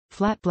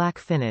Flat black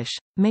finish,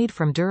 made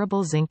from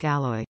durable zinc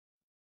alloy.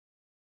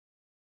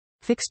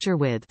 Fixture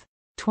width.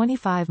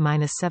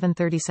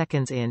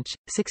 25-7/32 inch,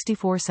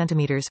 64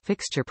 centimeters.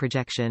 Fixture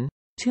projection.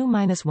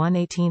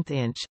 2-1/18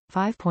 inch,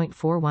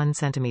 5.41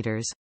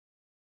 centimeters.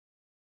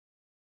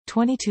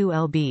 22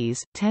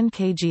 lbs, 10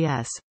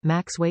 kgs,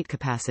 max weight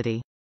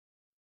capacity.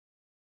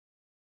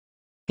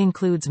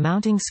 Includes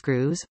mounting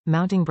screws,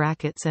 mounting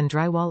brackets and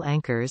drywall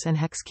anchors and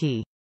hex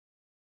key.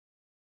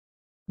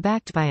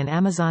 Backed by an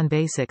Amazon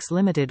Basics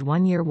limited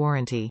 1-year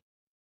warranty.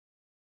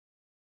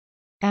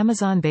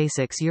 Amazon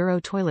Basics Euro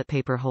toilet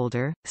paper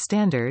holder,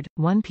 standard,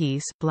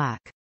 1-piece,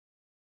 black.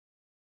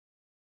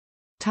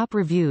 Top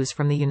reviews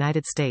from the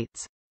United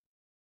States.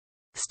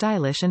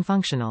 Stylish and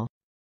functional.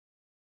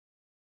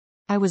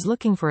 I was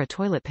looking for a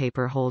toilet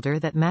paper holder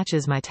that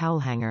matches my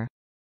towel hanger.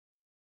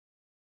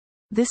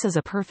 This is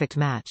a perfect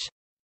match.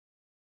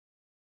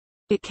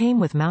 It came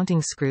with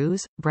mounting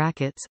screws,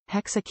 brackets,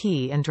 Hexa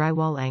key and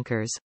drywall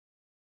anchors.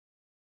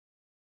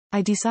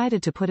 I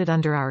decided to put it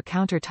under our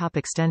countertop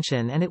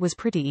extension and it was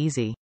pretty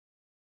easy.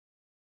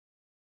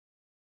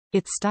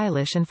 It's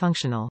stylish and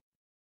functional.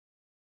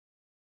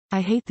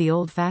 I hate the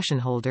old-fashioned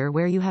holder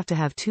where you have to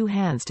have 2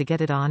 hands to get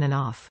it on and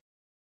off.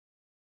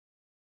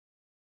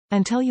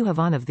 Until you have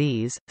one of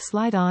these,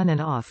 slide on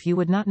and off, you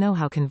would not know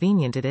how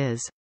convenient it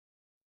is.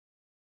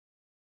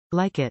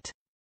 Like it.